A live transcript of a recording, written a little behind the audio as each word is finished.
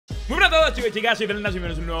Muy buenas a todos, chicos y chicas, soy ZellenDust y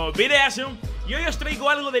bienvenidos a un nuevo video. Y hoy os traigo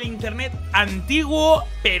algo del internet antiguo,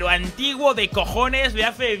 pero antiguo de cojones, de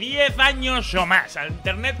hace 10 años o más.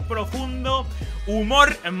 Internet profundo,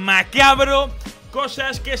 humor macabro,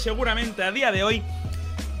 cosas que seguramente a día de hoy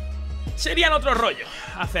serían otro rollo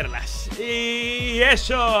hacerlas. Y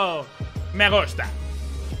eso me gusta.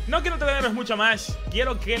 No quiero entreteneros mucho más,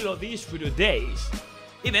 quiero que lo disfrutéis.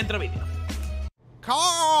 Y dentro vídeo.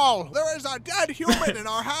 Carl, there is a dead human in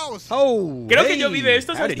our house. Oh, creo que yo vi de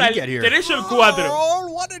estos hasta el 3 o el 4.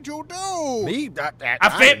 Carl, what did you do? Me? I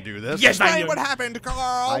Hace didn't do this. 10 Explain años. what happened,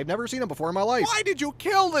 Carl. I've never seen him before in my life. Why did you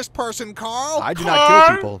kill this person, Carl? I do not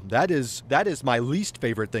kill people. That is my least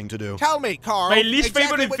favorite thing to do. Tell me, Carl. My least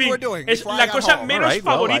exactly favorite what you thing. were doing Es before I la got cosa home. menos All right,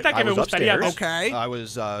 well, favorita I que me was gustaría. upstairs. Okay. I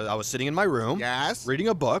was sitting in my room. Yes. Reading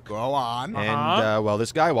a book. Go on. And well,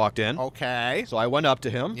 this guy walked in. Okay. So I went up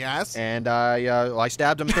to him. Yes. And I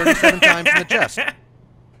stabbed him 37 times in the chest.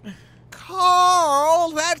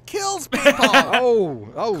 Carl, that kills people.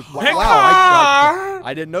 Oh, Hey, wow!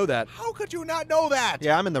 I didn't know that. How could you not know that?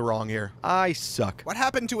 Yeah, I'm in the wrong here. I suck. What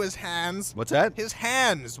happened to his hands? What's that? His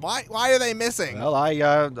hands. Why are they missing? Well,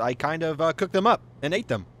 I kind of cooked them up and ate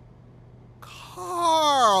them.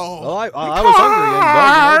 Carl. Well, I was hungry, and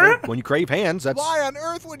well, you know, when you crave hands, that's. Why on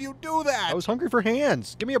earth would you do that? I was hungry for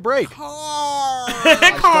hands. Give me a break. Carl. My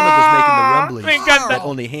stomach was making the rumblings Me encanta. that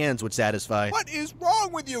only hands would satisfy. What is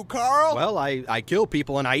wrong with you, Carl? Well, I kill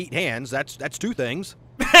people and I eat hands. That's two things.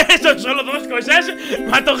 Son solo dos cosas.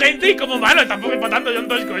 Mato gente y como malo. Tampoco es para tanto, son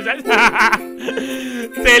dos cosas.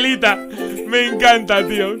 Telita. Me encanta,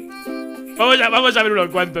 tío. Vamos a ver unos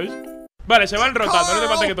cuantos. Vale, se van rotando, no te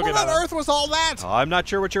falta que toque what on nada. earth was all that? I'm not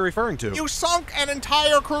sure what you're referring to. You sunk an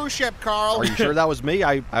entire cruise ship, Carl. Are you sure that was me?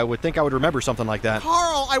 I would think I would remember something like that.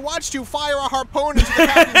 Carl, I watched you fire a harpoon into the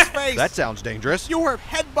captain's face. That sounds dangerous. You were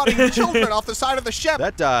headbutting children off the side of the ship.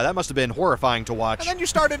 That must have been horrifying to watch. And then you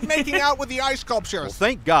started making out with the ice Well, sculptures.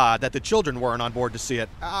 thank God that the children weren't on board to see it.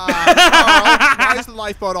 Carl, why is the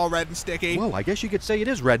lifeboat all red and sticky? Whoa, I guess you could say it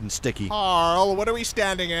is red and sticky. Carl, what are we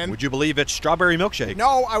standing in? Would you believe it's strawberry milkshake?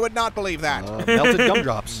 No, I would not believe that. Melted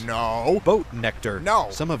gumdrops. No. Boat nectar. No.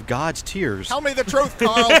 Some of God's tears. Tell me the truth,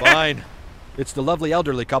 Carl. Fine. It's the lovely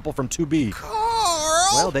elderly couple from 2B. Carl!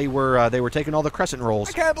 Well, they were taking all the crescent rolls.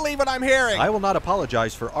 I can't believe what I'm hearing. I will not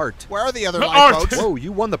apologize for art. Where are the other Art. lifeboats? Whoa,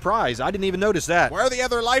 you won the prize. I didn't even notice that. Where are the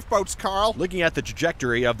other lifeboats, Carl? Looking at the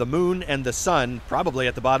trajectory of the moon and the sun, probably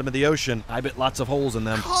at the bottom of the ocean. I bet lots of holes in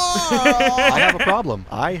them. Carl! I have a problem.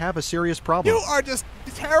 I have a serious problem. You are just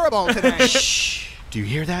terrible today. Shh. Do you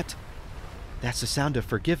hear that? That's the sound of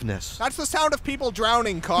forgiveness. That's the sound of people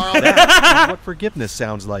drowning, Carl. That is what forgiveness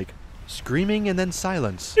sounds like. Screaming and then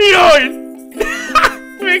silence. ¡Y hoy!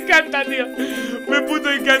 Me encanta, tío. Me puto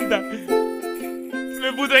encanta.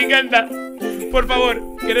 Me puto encanta. Por favor,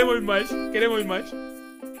 queremos más. Queremos más.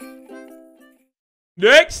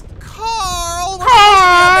 Next. Carl, we're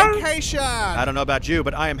Carl! on vacation. I don't know about you,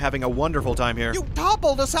 but I am having a wonderful time here. You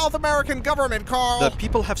toppled the South American government, Carl. The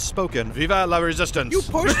people have spoken. Viva la resistance. You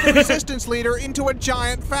pushed the resistance leader into a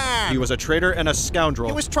giant fan. He was a traitor and a scoundrel.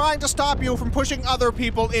 He was trying to stop you from pushing other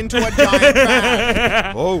people into a giant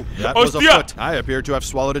fan. Oh, that was a Hostia. foot. I appear to have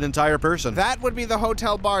swallowed an entire person. That would be the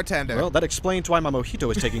hotel bartender. Well, that explains why my mojito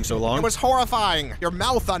is taking so long. It was horrifying. Your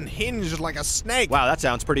mouth unhinged like a snake. Wow, that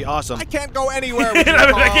sounds pretty awesome. I can't go anywhere with you, La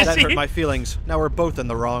verdad que Carl. That sí. hurt my feelings. Now we're both in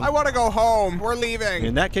the wrong. I want to go home. We're leaving.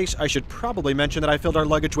 In that case, I should probably mention that I filled our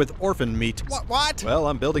luggage with orphan meat. What? Well,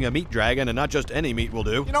 I'm building a meat dragon, and not just any meat will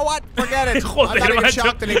do. You know what? Forget it. I'm Joder, not even macho.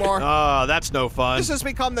 shocked anymore. Ah, that's no fun. This has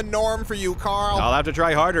become the norm for you, Carl. I'll have to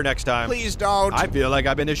try harder next time. Please don't. I feel like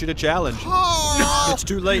I've been issued a challenge. Carl! It's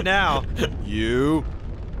too late now. You.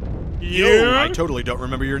 You. I totally don't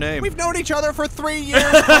remember your name. We've known each other for 3 years,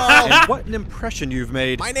 Carl. And what an impression you've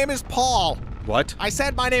made. My name is Paul. What? I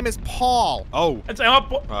said my name is Paul. Oh, Se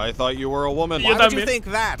llama I thought you were a woman. Yo Why would you también. think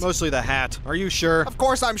that? Mostly the hat. Are you sure? Of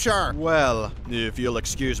course I'm sure. Well, if you'll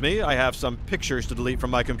excuse me, I have some pictures to delete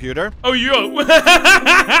from my computer. Oh, yo.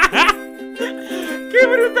 ¡Qué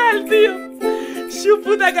brutal, tío! Su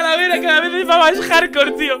puta calavera cada vez va más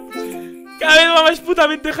hardcore, tío. Cada vez va más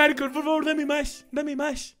putamente hardcore. Por favor, dame más. Dame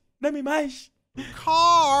más. Dame más.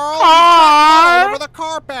 Carl! Carl! All over the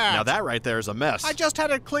carpet. Now that right there is a mess. I just had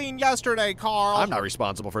it cleaned yesterday, Carl. I'm not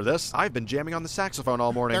responsible for this. I've been jamming on the saxophone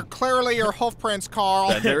all morning. They're clearly your hoof prints, Carl.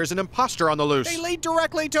 Then there is an imposter on the loose. They lead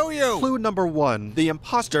directly to you. Clue number 1. The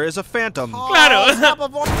imposter is a phantom. Carl, Claro. stop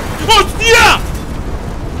avoiding- ¡Hostia!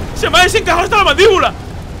 Se me ha desencajado hasta la mandíbula.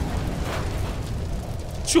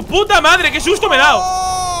 Su puta madre, qué susto me he dado.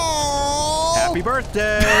 Oh! Happy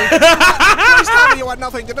birthday! Please tell me you had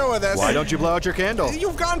nothing to do with this. Why don't you blow out your candle?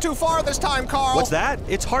 You've gone too far this time, Carl. What's that?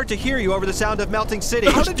 It's hard to hear you over the sound of melting city.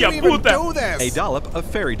 How did you Hostia even puta. do this? A dollop of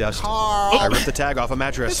fairy dust. Carl. I ripped the tag off a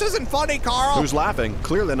mattress. This isn't funny, Carl. Who's laughing?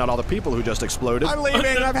 Clearly not all the people who just exploded. I'm leaving.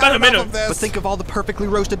 I've had enough of this. But think of all the perfectly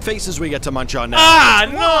roasted faces we get to munch on now. Ah,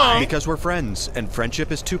 no. Because we're friends, and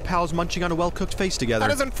friendship is two pals munching on a well-cooked face together.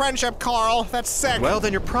 That isn't friendship, Carl. That's sick. Well,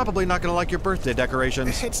 then you're probably not gonna like your birthday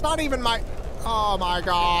decorations. It's not even my... Oh, my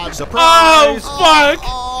God. Surprise! Oh, fuck.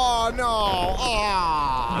 Oh, no.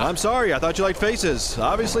 Oh. I'm sorry, I thought you liked faces.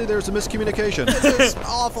 Obviously, there's a miscommunication. This is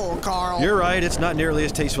awful, Carl. You're right, it's not nearly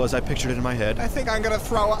as tasteful as I pictured it in my head. I think I'm gonna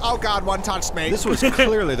throw... Oh, God, one touched me. This was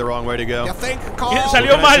clearly the wrong way to go. You think, Carl? Salió What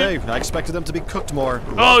can I mal. say? I expected them to be cooked more.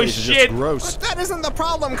 Oh, Raw face is shit. just gross. That isn't the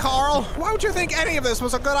problem, Carl. Why would you think any of this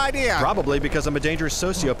was a good idea? Probably because I'm a dangerous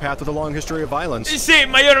sociopath with a long history of violence. Sí, I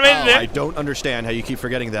mayormente. don't understand how you keep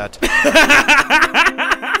forgetting that. Me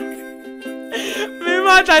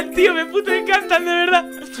matan, tío, me puto encantan, de verdad.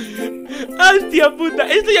 Hostia puta.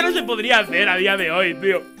 Esto ya no se podría hacer a día de hoy,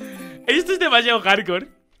 tío. Esto es demasiado hardcore.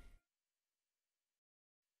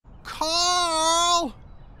 Carl!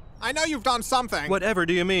 I know you've done something. Whatever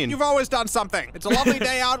do you mean? You've always done something. It's a lovely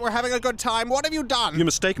day out. We're having a good time. What have you done? You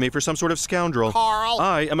mistake me for some sort of scoundrel. Carl.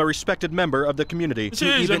 I am a respected member of the community. Sí,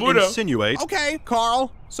 to even seguro. insinuate. Okay,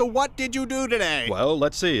 Carl. So what did you do today? Well,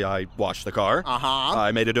 let's see. I washed the car. Uh-huh.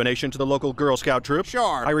 I made a donation to the local Girl Scout troop.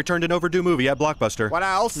 Sure. I returned an overdue movie at Blockbuster. What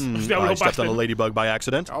else? I stepped on a ladybug by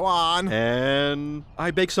accident. Go on. And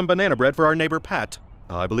I baked some banana bread for our neighbor Pat.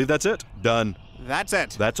 I believe that's it. Done. That's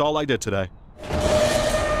it. That's all I did today.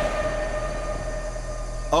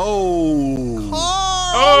 Oh.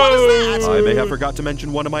 Carl, what is that? I may have forgot to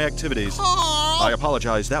mention one of my activities. Carl. I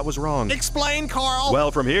apologize, that was wrong. Explain, Carl.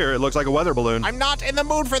 Well, from here, it looks like a weather balloon. I'm not in the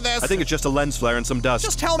mood for this. I think it's just a lens flare and some dust.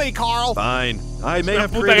 Just tell me, Carl. Fine. I may una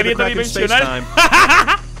have puta created a grieta crack in dimensional. space-time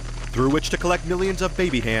through which to collect millions of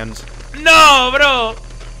baby hands. No, bro.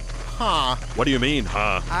 Huh. What do you mean,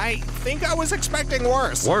 huh? I think I was expecting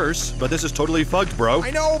worse. Worse? But this is totally fucked, bro. I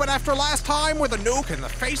know, but after last time with the nuke and the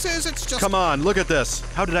faces, it's just... Come on, look at this.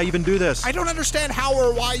 How did I even do this? I don't understand how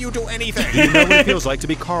or why you do anything. Do you know what it feels like to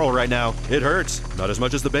be Carl right now? It hurts. Not as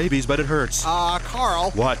much as the babies, but it hurts. Carl.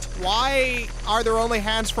 What? Why are there only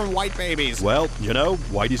hands from white babies? Well, you know,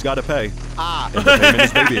 Whitey's gotta pay. Ah. And the payment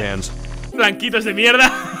is baby hands. Blanquitos de mierda.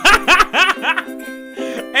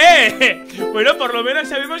 Bueno, por lo menos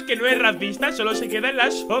sabemos que no es racista, solo se queda en la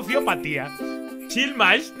sociopatía. Chill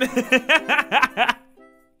más.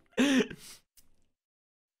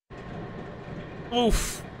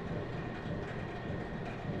 Uf.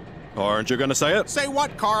 Aren't you gonna say it? Say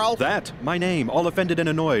what, Carl? That, my name, all offended and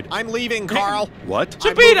annoyed. I'm leaving, Carl. What? I'm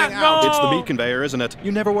Chupira, moving out. no. It's the meat conveyor, isn't it?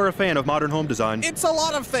 You never were a fan of modern home design. It's a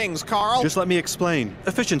lot of things, Carl. Just let me explain.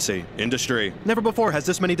 Efficiency. Industry. Never before has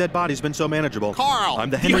this many dead bodies been so manageable. Carl. I'm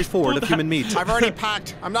the Henry Ford of human meat. I've already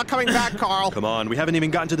packed. I'm not coming back, Carl. Come on, we haven't even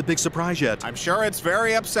gotten to the big surprise yet. I'm sure it's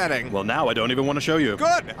very upsetting. Well, now I don't even want to show you.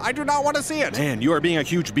 Good. I do not want to see it. Man, you are being a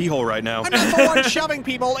huge beehole right now. I'm not the one shoving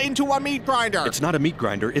people into a meat grinder. It's not a meat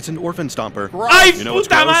grinder, it's an orphan stomper. Gross. Ay, You know what's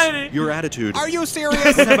puta gross? madre. Your attitude. Are you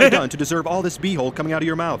serious? What have I done to deserve all this beehole coming out of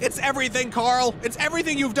your mouth? It's everything, Carl. It's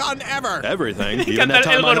everything you've done ever. Everything. Even Cantar that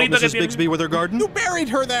time el I helped gorrito que Mrs. tiene. Bixby with her garden? You buried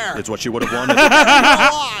her there. It's what she would have wanted.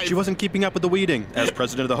 Alive. She wasn't keeping up with the weeding. As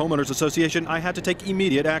president of the Homeowners Association, I had to take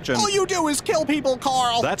immediate action. All you do is kill people,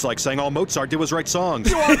 Carl. That's like saying all Mozart did was write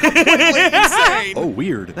songs. You are completely insane. Oh,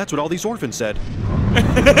 weird. That's what all these orphans said.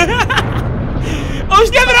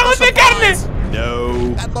 ¡Hostia, dragón de carne!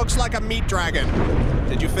 No. That looks like a meat dragon.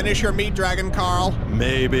 Did you finish your meat dragon, Carl?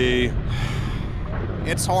 Maybe.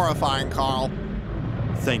 It's horrifying, Carl.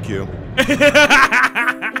 Thank you.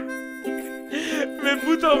 Me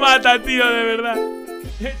puto mata, tío, de verdad.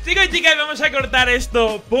 Chicos y chicas, vamos a cortar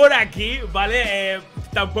esto por aquí, ¿vale?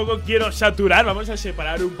 Tampoco quiero saturar, vamos a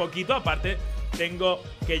separar un poquito. Aparte, tengo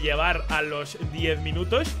que llevar a los 10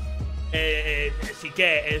 minutos. Así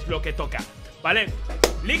que es lo que toca, ¿vale?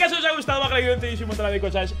 Like si os ha gustado, me ha agradecido un montón de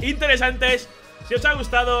cosas interesantes. Si os ha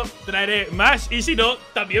gustado, traeré más. Y si no,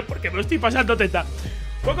 también, porque me lo estoy pasando teta.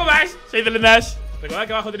 Poco más, soy ZellenDust. Recordad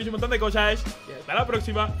que abajo tenéis un montón de cosas. Y hasta la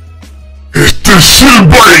próxima. Este es el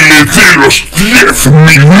baile de los 10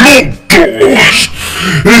 minutos.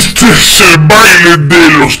 Este es el baile de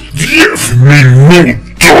los 10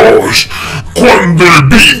 minutos. Cuando el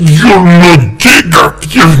vídeo no llega a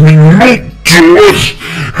 10 minutos,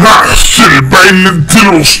 haz el baile de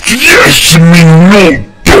los 10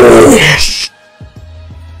 minutos.